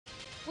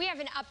We have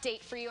an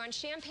update for you on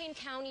Champaign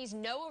County's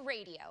NOAA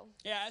Radio.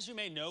 Yeah, as you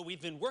may know, we've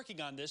been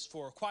working on this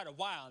for quite a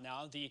while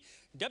now. The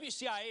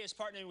WCIA is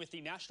partnering with the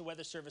National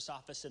Weather Service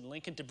office in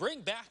Lincoln to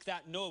bring back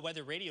that NOAA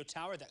Weather Radio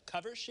tower that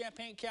covers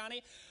Champaign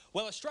County.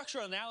 Well, a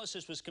structural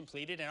analysis was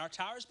completed and our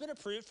tower has been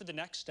approved for the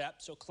next step.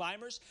 So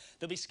climbers,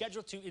 they'll be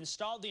scheduled to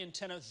install the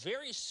antenna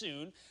very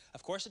soon.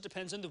 Of course, it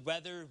depends on the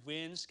weather,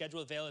 wind,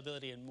 schedule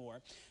availability, and more.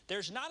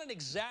 There's not an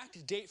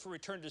exact date for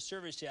return to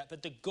service yet,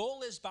 but the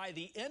goal is by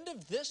the end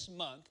of this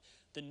month,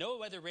 the NOAA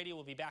Weather Radio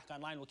will be back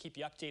online. We'll keep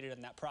you updated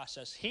on that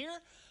process here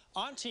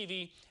on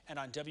TV and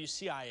on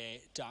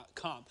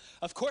WCIA.com.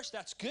 Of course,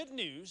 that's good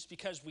news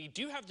because we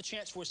do have the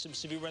chance for some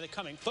severe weather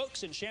coming.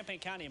 Folks in Champaign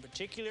County in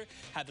particular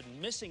have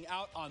been missing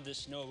out on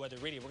this NOAA Weather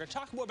Radio. We're going to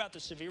talk more about the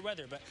severe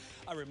weather, but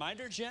a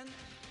reminder, Jen,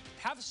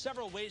 have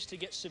several ways to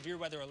get severe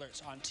weather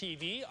alerts on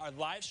TV, our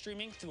live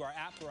streaming through our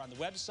app or on the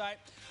website,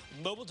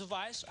 mobile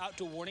device,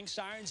 outdoor warning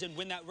sirens, and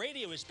when that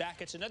radio is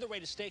back, it's another way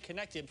to stay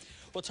connected.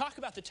 We'll talk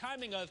about the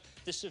timing of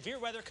the severe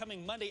weather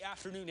coming Monday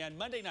afternoon and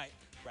Monday night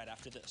right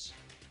after this.